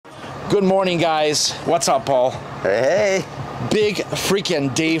Good morning, guys. What's up, Paul? Hey. Big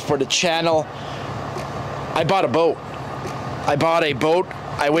freaking day for the channel. I bought a boat.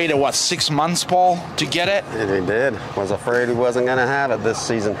 I waited, what, 6 months, Paul, to get it? He did. Was afraid he wasn't going to have it this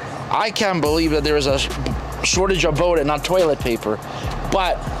season. I can't believe that there is a shortage of boat and not toilet paper.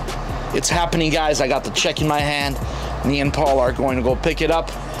 But it's happening, guys. I got the check in my hand. Me and Paul are going to go pick it up.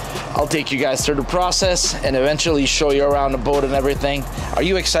 I'll take you guys through the process and eventually show you around the boat and everything. Are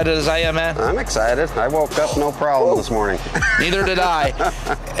you excited as I am, man? I'm excited. I woke up no problem this morning. Neither did I.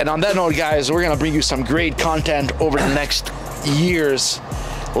 And on that note, guys, we're going to bring you some great content over the next years.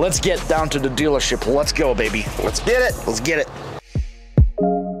 Let's get down to the dealership. Let's go, baby. Let's get it. Let's get it.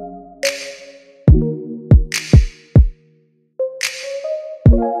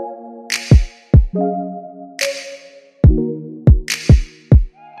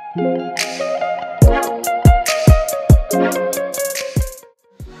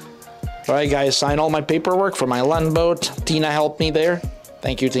 All right, guys, signed all my paperwork for my Lund boat. Tina helped me there.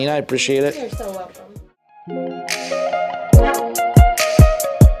 Thank you, Tina. I appreciate it. You're so welcome.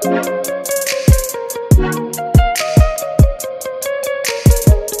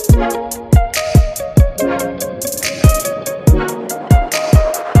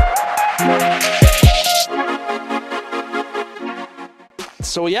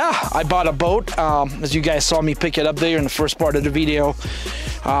 So yeah, I bought a boat. As you guys saw me pick it up there in the first part of the video.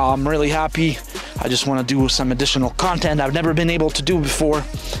 I'm really happy. I just want to do some additional content I've never been able to do before.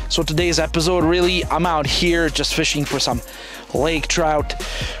 So today's episode, really, I'm out here just fishing for some lake trout.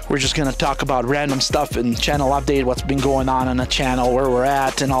 We're just gonna talk about random stuff and channel update, what's been going on the channel, where we're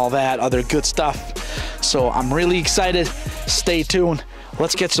at and all that other good stuff. So I'm really excited. Stay tuned.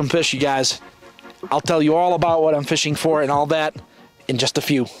 Let's get some fish, you guys. I'll tell you all about what I'm fishing for and all that in just a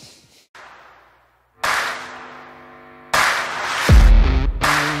few.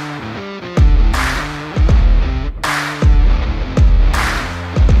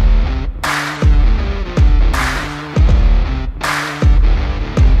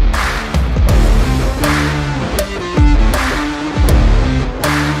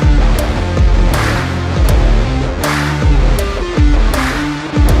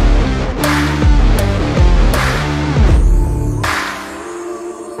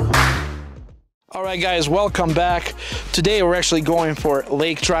 Alright, guys, welcome back. Today we're actually going for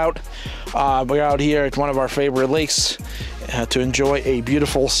lake trout. We're out here at one of our favorite lakes to enjoy a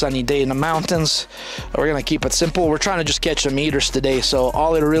beautiful sunny day in the mountains. We're gonna keep it simple. We're trying to just catch some eaters today, so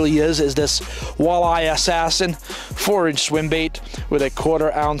all it really is this walleye assassin 4-inch swim bait with a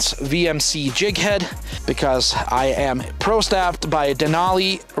 1/4 ounce VMC jig head, because I am pro staffed by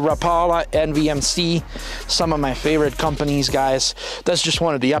Denali, Rapala, and VMC, some of my favorite companies, guys. That's just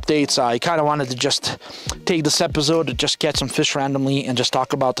one of the updates. I kind of wanted to just take this episode to just catch some fish randomly and just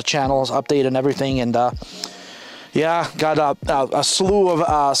talk about the channel's update and everything. And yeah, got a slew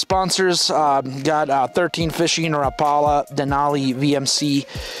of sponsors. Got 13 Fishing, Rapala, Denali, VMC.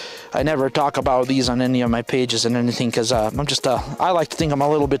 I never talk about these on any of my pages and anything because I'm just I like to think I'm a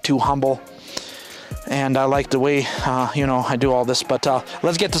little bit too humble, and I like the way you know, I do all this. But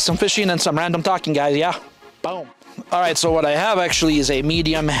let's get to some fishing and some random talking, guys. Yeah, boom. All right, so what I have actually is a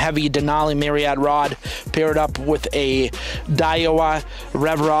medium heavy Denali Myriad rod paired up with a Daiwa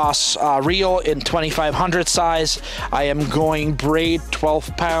Rev Ross reel in 2500 size. I am going braid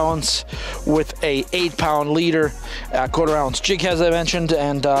 12 pounds with a 8-pound leader, 1/4 ounce jig, as I mentioned,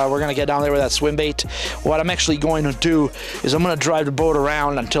 and we're gonna get down there with that swim bait. What I'm actually going to do is I'm gonna drive the boat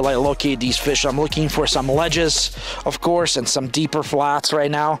around until I locate these fish. I'm looking for some ledges, of course, and some deeper flats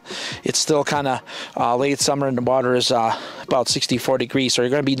right now. It's still kind of late summer and the water is about 64 degrees, so you're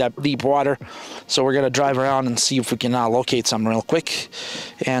going to be in that deep water. So we're going to drive around and see if we can locate some real quick,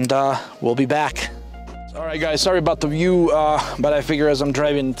 and we'll be back. All right, guys, sorry about the view, but I figure as I'm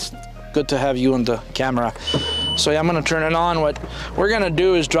driving, it's good to have you on the camera. So yeah, I'm going to turn it on. What we're going to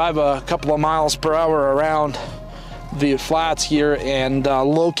do is drive a couple of miles per hour around the flats here and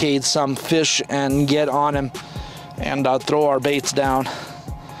locate some fish and get on them and throw our baits down.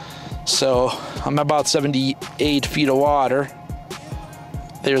 So I'm about 78 feet of water.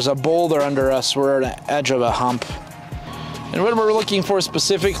 There's a boulder under us. We're at the edge of a hump. And what we're looking for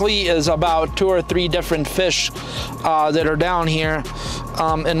specifically is about 2 or 3 different fish that are down here.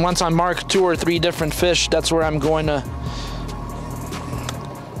 And once I mark 2 or 3 different fish, that's where I'm going to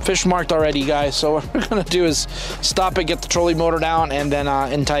fish marked already, guys. So what we're gonna do is stop it, get the trolley motor down, and then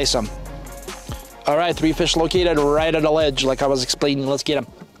entice them. All right, 3 fish located right at a ledge, like I was explaining. Let's get them.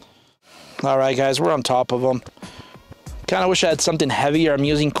 All right, guys, we're on top of them. Kind of wish I had something heavier. I'm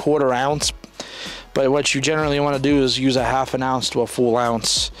using 1/4 ounce, but what you generally want to do is use a 1/2 ounce to a full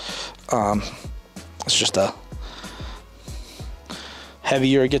ounce. It's just a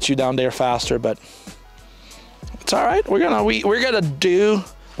heavier, gets you down there faster, but it's all right. We're gonna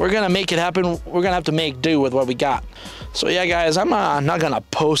make it happen. We're gonna have to make do with what we got. So yeah, guys, I'm not gonna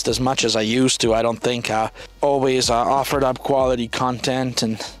post as much as I used to. I don't think always offered up quality content,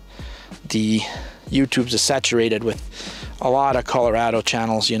 and the YouTube's is saturated with a lot of Colorado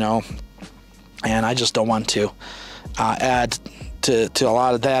channels, you know, and I just don't want to add to a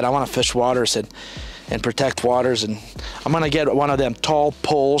lot of that. I want to fish waters and protect waters, and I'm gonna get one of them tall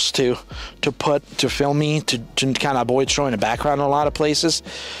poles to film me to kind of avoid showing the background in a lot of places,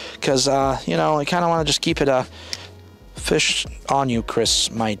 because you know, I kind of want to just keep it fish on you,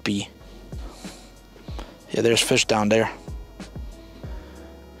 Chris. Might be. Yeah, there's fish down there.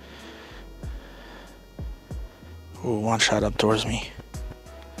 Ooh, one shot up towards me.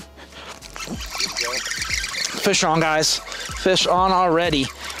 Fish on, guys. Fish on already.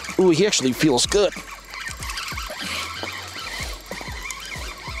 Ooh, he actually feels good.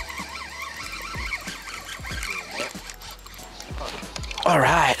 All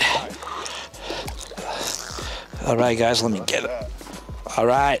right. All right, guys, let me get it. All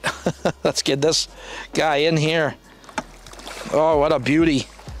right. Let's get this guy in here. Oh, what a beauty.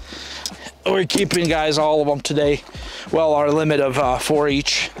 We're keeping, guys, all of them today. Well, our limit of 4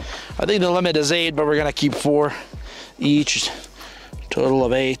 each. I think the limit is 8, but we're gonna keep 4 each. Total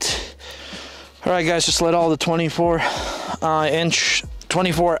of 8. All right, guys, just let all the 24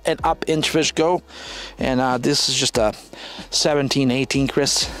 and up inch fish go. And this is just a 17, 18,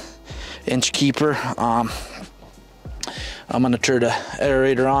 Chris, inch keeper. I'm gonna turn the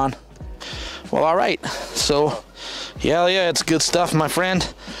aerator on. Well, all right. So, yeah, it's good stuff, my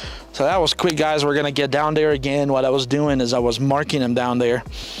friend. So that was quick, guys. We're gonna get down there again. What I was doing is I was marking them down there,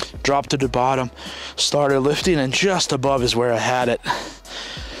 dropped to the bottom, started lifting, and just above is where I had it.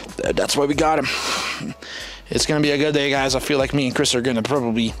 That's why we got him. It's gonna be a good day, guys. I feel like me and Chris are gonna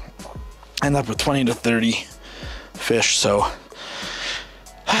probably end up with 20 to 30 fish. So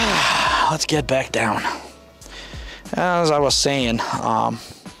let's get back down. As I was saying,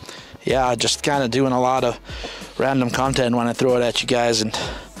 yeah, just kind of doing a lot of random content when I throw it at you guys, and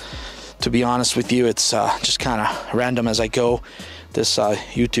to be honest with you, it's just kind of random as I go. This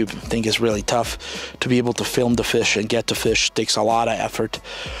YouTube thing is really tough to be able to film the fish and get the fish. It takes a lot of effort,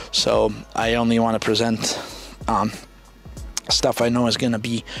 so I only want to present stuff I know is going to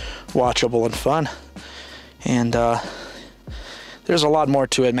be watchable and fun. And there's a lot more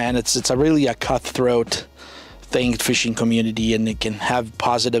to it, man. It's really a cutthroat thing, fishing community, and it can have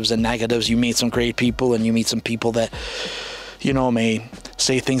positives and negatives. You meet some great people, and you meet some people that, you know, may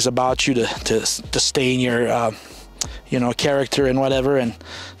say things about you to stay in your you know, character and whatever, and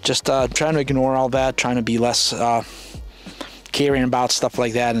just trying to ignore all that, trying to be less caring about stuff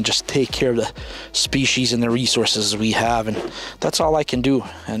like that, and just take care of the species and the resources we have. And that's all I can do,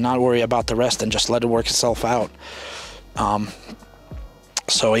 and not worry about the rest, and just let it work itself out.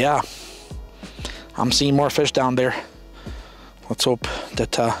 So yeah, I'm seeing more fish down there. Let's hope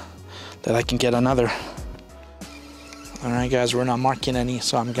that that I can get another. All right, guys, we're not marking any,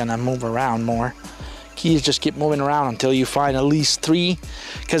 so I'm gonna move around more. Key is just keep moving around until you find at least 3,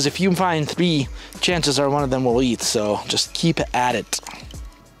 because if you find 3, chances are one of them will eat. So just keep at it.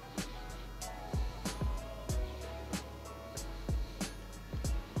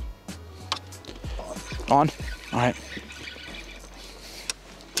 On. All right.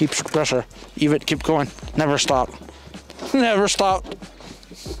 Keep pressure. Even keep going. Never stop. Never stop.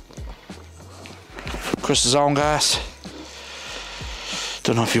 Chris is on, guys.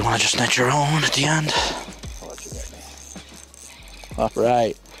 Don't know if you want to just net your own at the end. All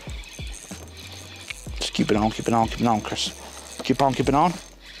right. Just keep it on, keep it on, keep it on, Chris. Keep on, keep it on.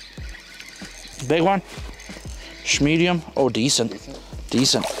 Big one. Medium. Oh, decent.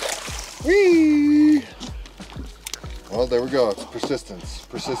 Decent. Whee! Well, there we go. It's persistence.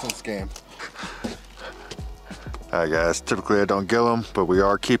 Persistence game. Alright, guys. Typically I don't gill them, but we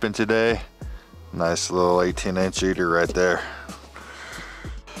are keeping today. Nice little 18-inch eater right there.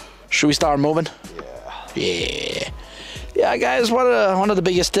 Should we start moving? Yeah. Yeah, guys, one of the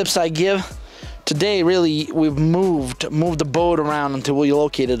biggest tips I give today, really, we've moved the boat around until we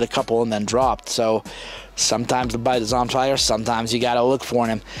located a couple and then dropped. So sometimes the bite is on fire, sometimes you gotta look for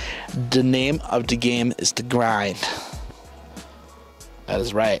him. The name of the game is to grind. That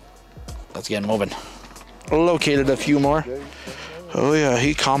is right. Let's get moving. Located a few more. Oh yeah,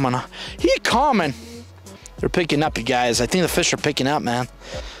 he coming. He coming. They're picking up, you guys. I think the fish are picking up, man.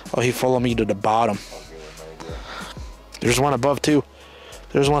 Oh, he followed me to the bottom. There's one above too.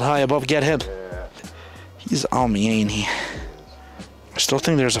 There's one high above. Get him. He's on me, ain't he? Still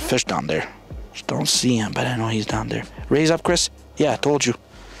think there's a fish down there. Just don't see him, but I know he's down there. Raise up, Chris. Yeah, I told you.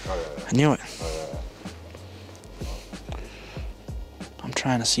 I knew it. I'm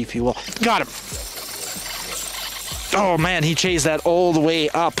trying to see if he will. Got him. Oh man, he chased that all the way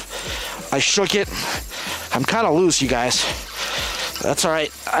up. I shook it. I'm kind of loose, you guys. That's all right.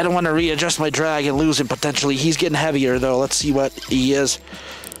 I don't want to readjust my drag and lose him potentially. He's getting heavier though. Let's see what he is.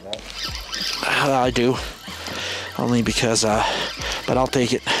 I do. Only because, but I'll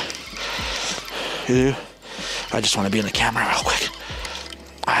take it. You do? I just want to be in the camera real quick.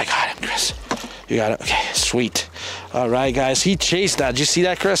 I got him, Chris. You got it? Okay, sweet. All right, guys. He chased that. Did you see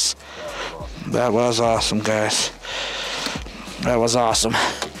that, Chris? That was awesome, guys. That was awesome.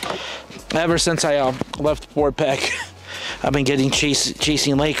 Ever since I left Fort Peck, I've been getting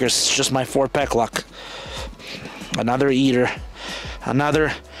chasing Lakers. It's just my Fort Peck luck. Another eater.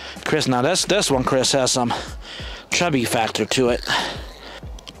 Another Chris. Now this one, Chris, has some chubby factor to it.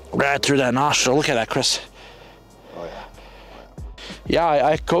 Right through that nostril. Look at that, Chris. Oh yeah. Yeah,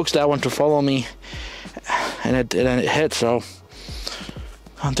 I coaxed that one to follow me, and it hit. So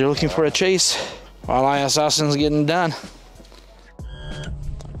they're looking for a chase while Assassin's getting done.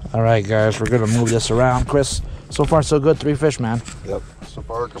 All right, guys, we're gonna move this around. Chris, so far so good. 3 fish, man. Yep. So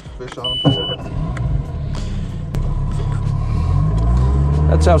far, a couple fish on them.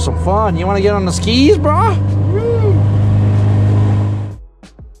 Let's have some fun. You want to get on the skis, bro? Woo!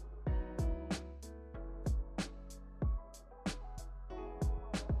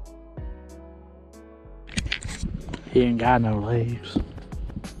 He ain't got no legs.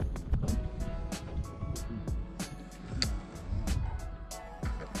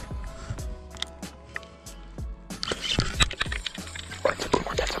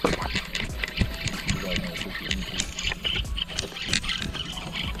 That's a good one.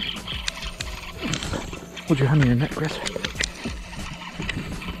 Put your hand in your neck, Chris.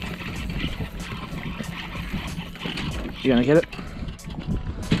 You gonna get it?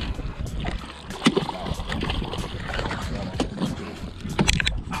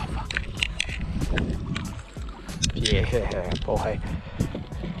 Yeah, boy.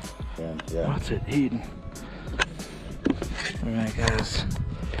 Yeah. What's it eating? Alright, guys.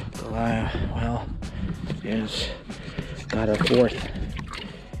 The live well is got a 4th.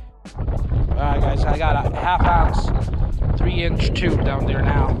 Alright, guys, I got a 1/2 ounce 3-inch tube down there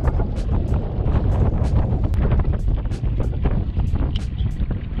now.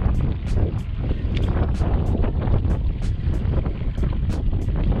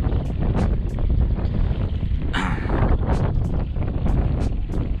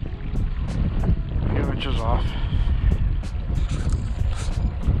 Off.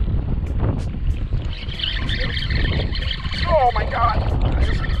 Oh my god!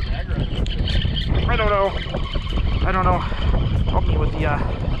 I don't know. Help me with the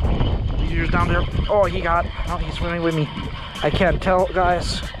leaders down there. Oh, he's swimming with me. I can't tell,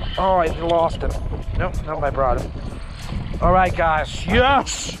 guys. Oh, I lost him. Nope, I brought him. All right, guys.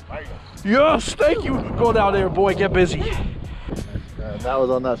 Yes! Yes, thank you. Go down there, boy. Get busy. That was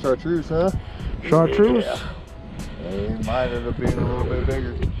on that chartreuse, huh? Chartreuse? Yeah. Mine ended up being a little bit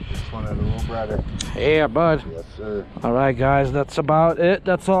bigger. This one had a little brighter. Yeah, bud. Yes, sir. All right, guys, that's about it.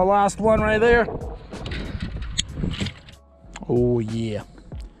 That's our last one right there. Oh, yeah.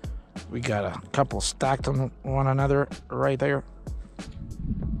 We got a couple stacked on one another right there.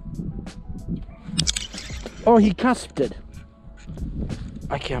 Oh, he cusped it.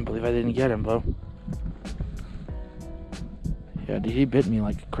 I can't believe I didn't get him, bro. Yeah, dude, he bit me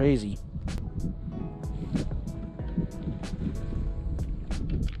like crazy.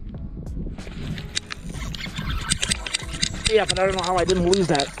 Yeah, but I don't know how I didn't lose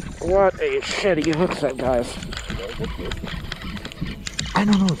that. What a shitty hook set, guys. I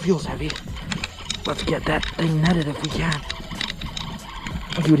don't know, it feels heavy. Let's get that thing netted if we can.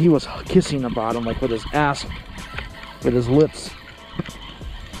 Dude, he was kissing the bottom like with his ass, with his lips.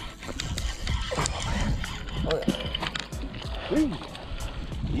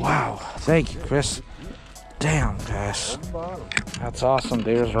 Wow, thank you, Chris. Damn, guys. That's awesome.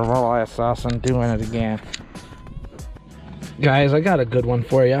 There's Raw Assassin doing it again. Guys, I got a good one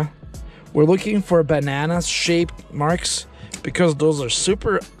for you. We're looking for banana-shaped marks because those are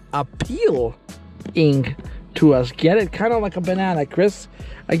super appealing to us. Get it? Kind of like a banana, Chris.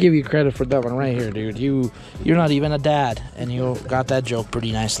 I give you credit for that one right here, dude. You're not even a dad, and you got that joke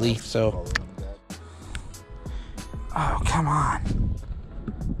pretty nicely. So, oh, come on.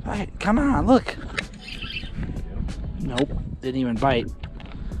 Hey, come on, look. Nope, didn't even bite.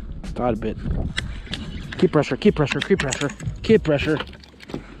 Thought a bit. Keep pressure, keep pressure, keep pressure, keep pressure.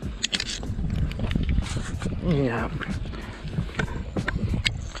 Yeah.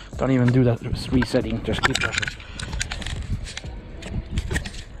 Don't even do the resetting, just keep pushing.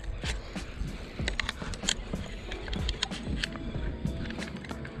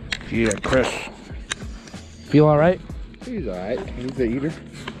 Yeah, Chris. Feel all right? He's all right. He's the eater.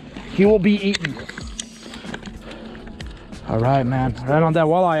 He will be eaten. All right, man. Right on that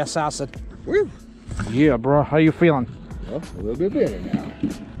walleye assassin. Woo. Yeah, bro. How you feeling? Well, a little bit better now.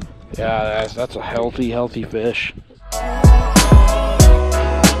 Yeah, that's a healthy fish.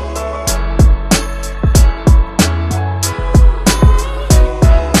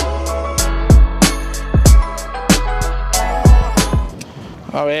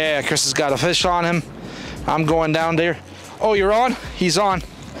 Oh yeah, Chris has got a fish on him. I'm going down there. Oh, you're on? He's on.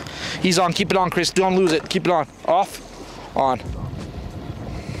 He's on. Keep it on, Chris. Don't lose it. Keep it on. Off. On.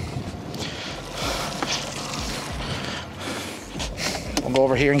 I'll go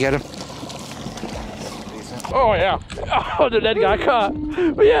over here and get him. Oh yeah. Oh, the dead guy caught.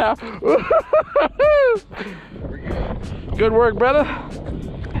 Yeah. Good work, brother.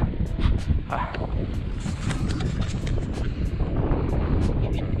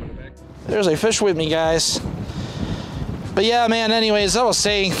 There's a fish with me, guys. But yeah, man, anyways, I was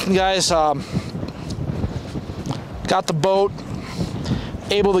saying, guys, got the boat,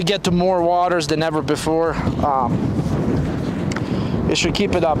 able to get to more waters than ever before. It should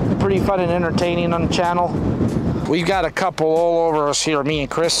keep it up pretty fun and entertaining on the channel. We've got a couple all over us here, me and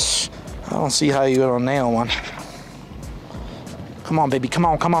Chris. I don't see how you're gonna nail one. Come on, baby, come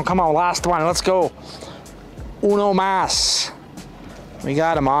on, come on, come on, last one, let's go. Uno más. We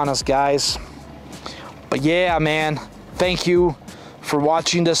got him on us, guys. But yeah, man, thank you for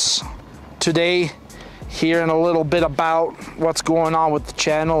watching this today. Hearing a little bit about what's going on with the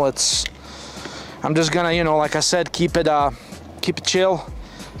channel. I'm just gonna, you know, like I said, keep it chill.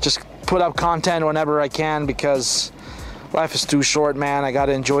 Just put up content whenever I can because life is too short, man. I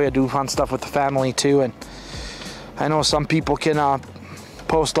gotta enjoy it, do fun stuff with the family too. And I know some people can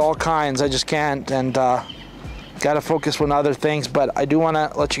post all kinds. I just can't, and gotta focus on other things. But I do want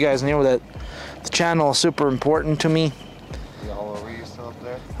to let you guys know that the channel is super important to me. All over you still up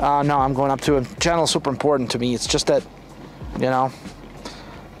there? No, I'm going up to it. Channel is super important to me. It's just that, you know,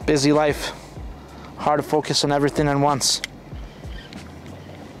 busy life, hard to focus on everything at once.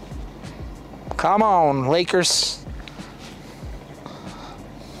 Come on, Lakers.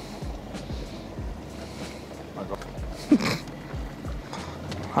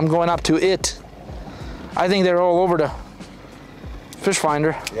 I'm going up to it. I think they're all over the fish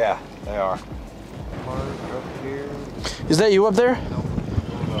finder. Yeah, they are. Is that you up there?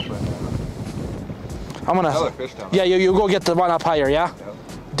 I'm gonna. Another fish down Yeah, you go get the one up higher. Yeah. Yep.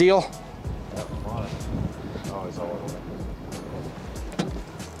 Deal. Yep, I'm on it. Oh, he's all over.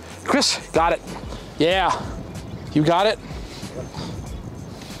 Chris, got it. Yeah. You got it.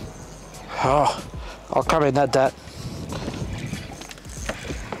 Oh, I'll come and net that.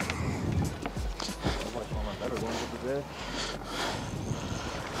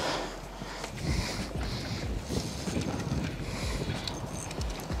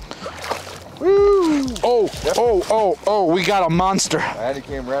 Woo! Oh, yep. Oh, we got a monster. And he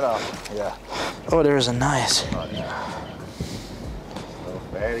came right off. Yeah. Oh, there's a nice. Oh, yeah. Little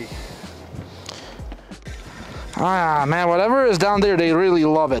fatty. Ah, man, whatever is down there, they really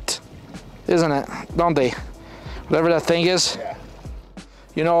love it. Isn't it? Don't they? Whatever that thing is. Yeah.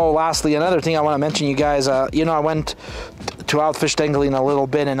 You know, lastly, another thing I want to mention, you guys, you know, I went to outfish angling a little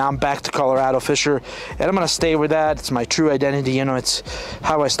bit, and I'm back to Colorado fisher, and I'm going to stay with that. It's my true identity, you know, it's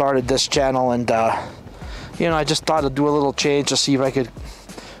how I started this channel, and, you know, I just thought I'd do a little change to see if I could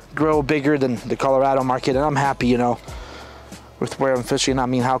grow bigger than the Colorado market, and I'm happy, you know, with where I'm fishing. I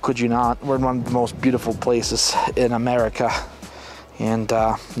mean, how could you not? We're in one of the most beautiful places in America, and,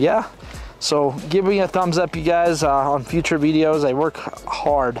 yeah. So give me a thumbs up, you guys, on future videos. I work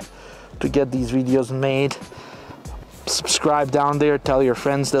hard to get these videos made. Subscribe down there. Tell your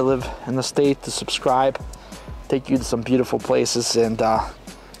friends that live in the state to subscribe. Take you to some beautiful places and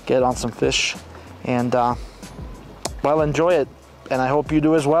get on some fish. And, well, enjoy it. And I hope you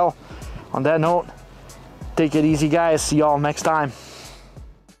do as well. On that note, take it easy, guys. See y'all next time.